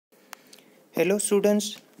Hello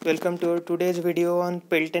students, welcome to our today's video on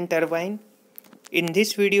Pelton turbine. In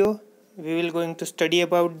this video, we will going to study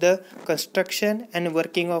about the construction and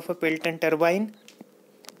working of a Pelton turbine,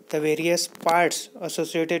 the various parts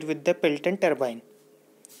associated with the Pelton turbine.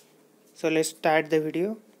 So let's start the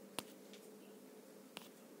video.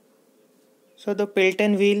 So the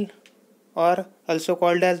Pelton wheel, or also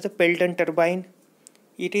called as the Pelton turbine,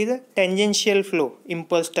 it is a tangential flow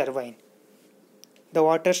impulse turbine. The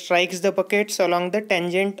water strikes the buckets along the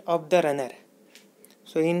tangent of the runner.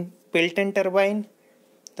 So in Pelton turbine,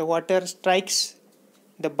 the water strikes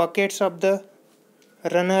the buckets of the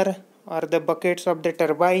runner or the buckets of the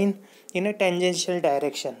turbine in a tangential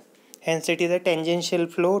direction. Hence it is a tangential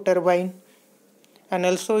flow turbine, and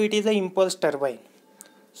also it is an impulse turbine.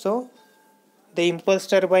 So the impulse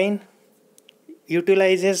turbine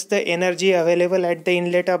utilizes the energy available at the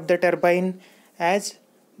inlet of the turbine as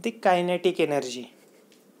the kinetic energy.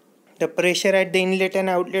 The pressure at the inlet and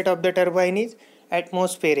outlet of the turbine is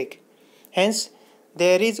atmospheric. Hence,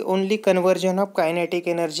 there is only conversion of kinetic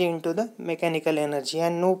energy into the mechanical energy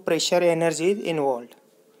and no pressure energy is involved.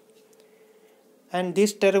 And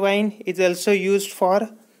this turbine is also used for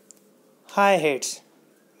high heads.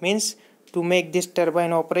 Means to make this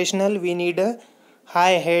turbine operational, we need a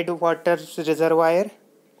high head water reservoir.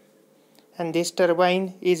 And this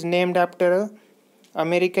turbine is named after an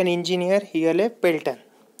American engineer E.L.F. Pelton.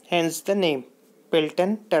 Hence the name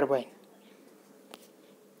Pelton turbine.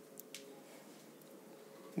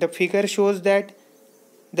 The figure shows that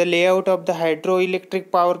the layout of the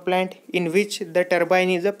hydroelectric power plant in which the turbine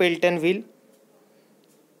is a Pelton wheel.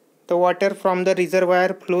 The water from the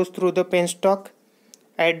reservoir flows through the penstock,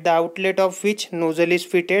 at the outlet of which nozzle is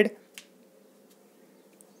fitted.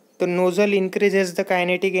 The nozzle increases the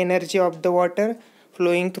kinetic energy of the water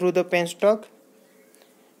flowing through the penstock.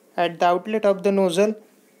 At the outlet of the nozzle,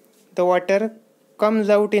 the water comes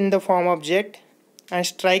out in the form of jet and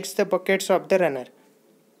strikes the buckets of the runner.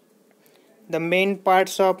 The main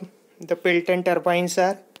parts of the Pelton turbines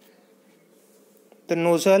are the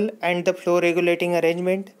nozzle and the flow regulating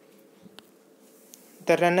arrangement,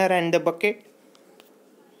 the runner and the bucket,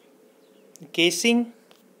 the casing,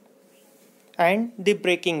 and the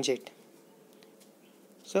braking jet.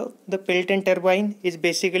 So the Pelton turbine is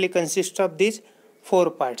basically consists of these four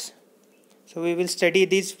parts. So we will study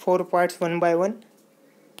these four parts one by one.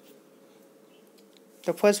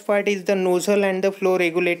 The first part is the nozzle and the flow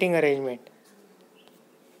regulating arrangement.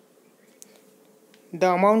 The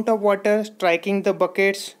amount of water striking the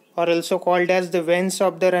buckets, or also called as the vanes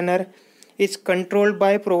of the runner, is controlled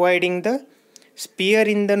by providing the spear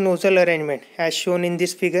in the nozzle arrangement. As shown in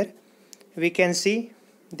this figure, we can see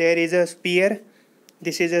there is a spear.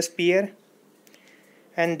 This is a spear,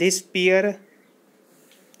 and this spear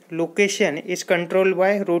location is controlled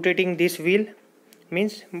by rotating this wheel.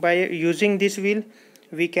 Means by using this wheel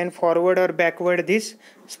we can forward or backward this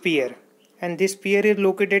spear, and this spear is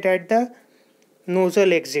located at the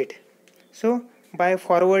nozzle exit. So by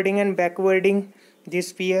forwarding and backwarding this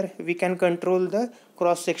spear, we can control the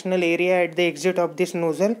cross sectional area at the exit of this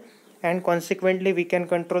nozzle, and consequently we can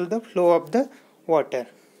control the flow of the water.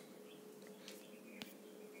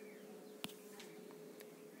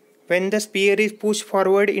 When the spear is pushed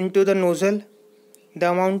forward into the nozzle, the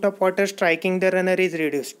amount of water striking the runner is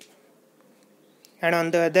reduced. And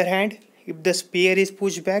on the other hand, if the spear is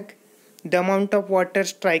pushed back, the amount of water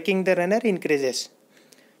striking the runner increases.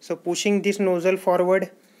 So pushing this nozzle forward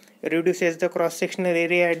reduces the cross-sectional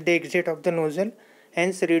area at the exit of the nozzle,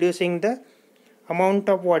 hence reducing the amount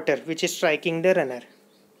of water which is striking the runner.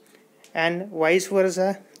 And vice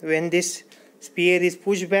versa, when this spear is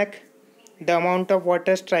pushed back, the amount of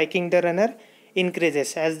water striking the runner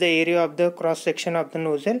increases as the area of the cross section of the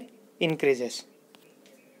nozzle increases.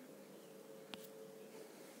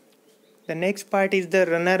 The next part is the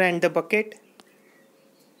runner and the bucket.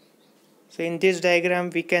 So in this diagram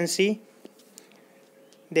we can see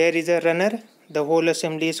there is a runner. The whole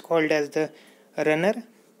assembly is called as the runner,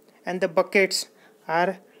 and the buckets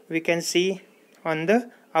are, we can see, on the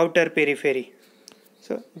outer periphery.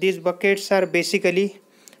 So these buckets are basically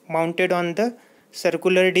mounted on the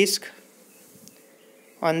circular disc,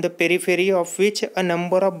 on the periphery of which a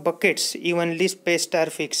number of buckets evenly spaced are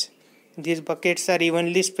fixed. These buckets are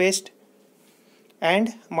evenly spaced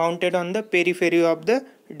and mounted on the periphery of the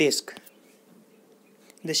disc.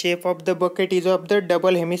 The shape of the bucket is of the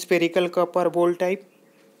double hemispherical cup or bowl type.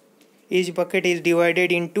 Each bucket is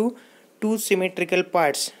divided into two symmetrical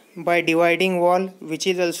parts by dividing wall, which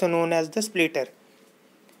is also known as the splitter.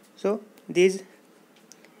 So these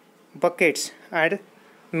buckets are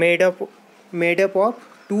made up of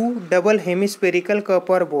two double hemispherical cup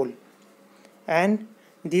or bowl. and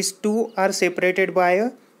these two are separated by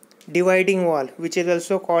a dividing wall, which is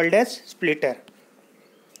also called as splitter.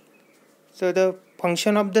 So the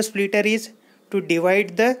function of the splitter is to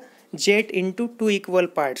divide the jet into two equal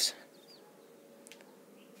parts.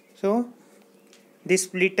 So this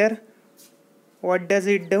splitter, what does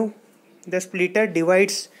it do? The splitter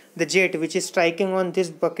divides the jet which is striking on this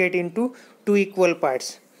bucket into two equal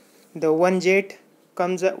parts. The one jet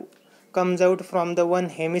comes out from the one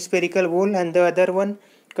hemispherical bowl and the other one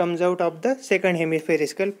comes out of the second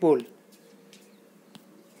hemispherical bowl.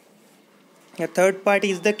 The third part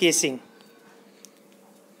is the casing.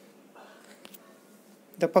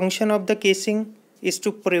 The function of the casing is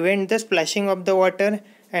to prevent the splashing of the water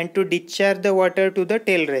and to discharge the water to the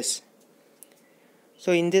tail race.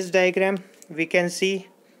 So in this diagram we can see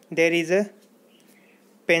there is a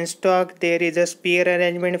penstock, there is a spear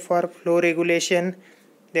arrangement for flow regulation,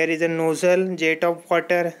 there is a nozzle, jet of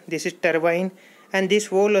water, this is turbine, and this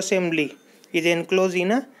whole assembly is enclosed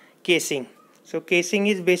in a casing. So casing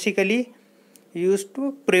is basically used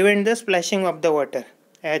to prevent the splashing of the water.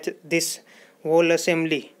 At this whole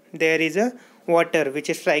assembly there is a water which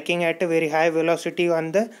is striking at a very high velocity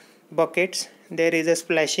on the buckets. There is a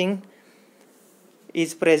splashing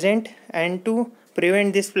is present, and to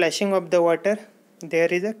prevent this splashing of the water there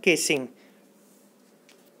is a casing.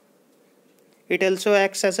 It also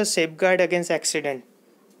acts as a safeguard against accident,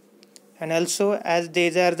 and also as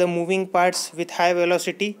these are the moving parts with high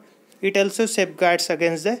velocity, it also safeguards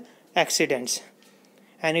against the accidents,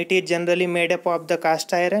 and it is generally made up of the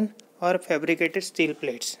cast iron or fabricated steel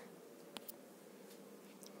plates.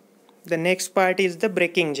 The next part is the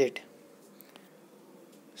braking jet.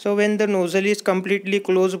 So when the nozzle is completely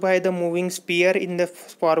closed by the moving spear in the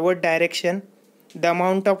forward direction, the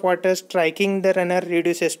amount of water striking the runner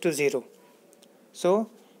reduces to zero. So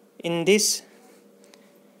in this,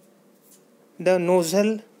 the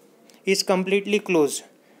nozzle is completely closed.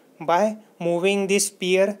 By moving this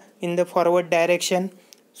spear in the forward direction,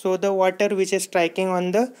 so the water which is striking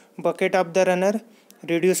on the bucket of the runner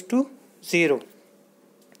reduced to zero.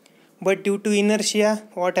 But due to inertia,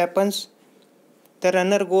 what happens? The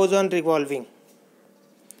runner goes on revolving,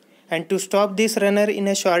 and to stop this runner in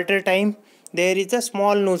a shorter time, there is a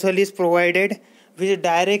small nozzle is provided which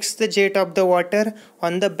directs the jet of the water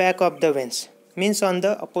on the back of the vanes, means on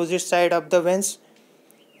the opposite side of the vanes.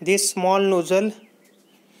 This small nozzle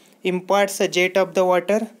imparts a jet of the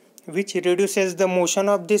water which reduces the motion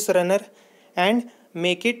of this runner and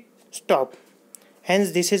make it stop.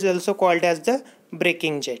 Hence this is also called as the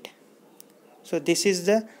braking jet. So this is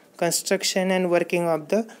the construction and working of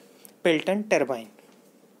the Pelton turbine.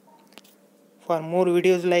 For more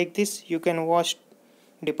videos like this, you can watch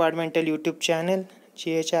departmental YouTube channel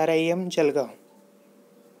GHRIM Jalgaon.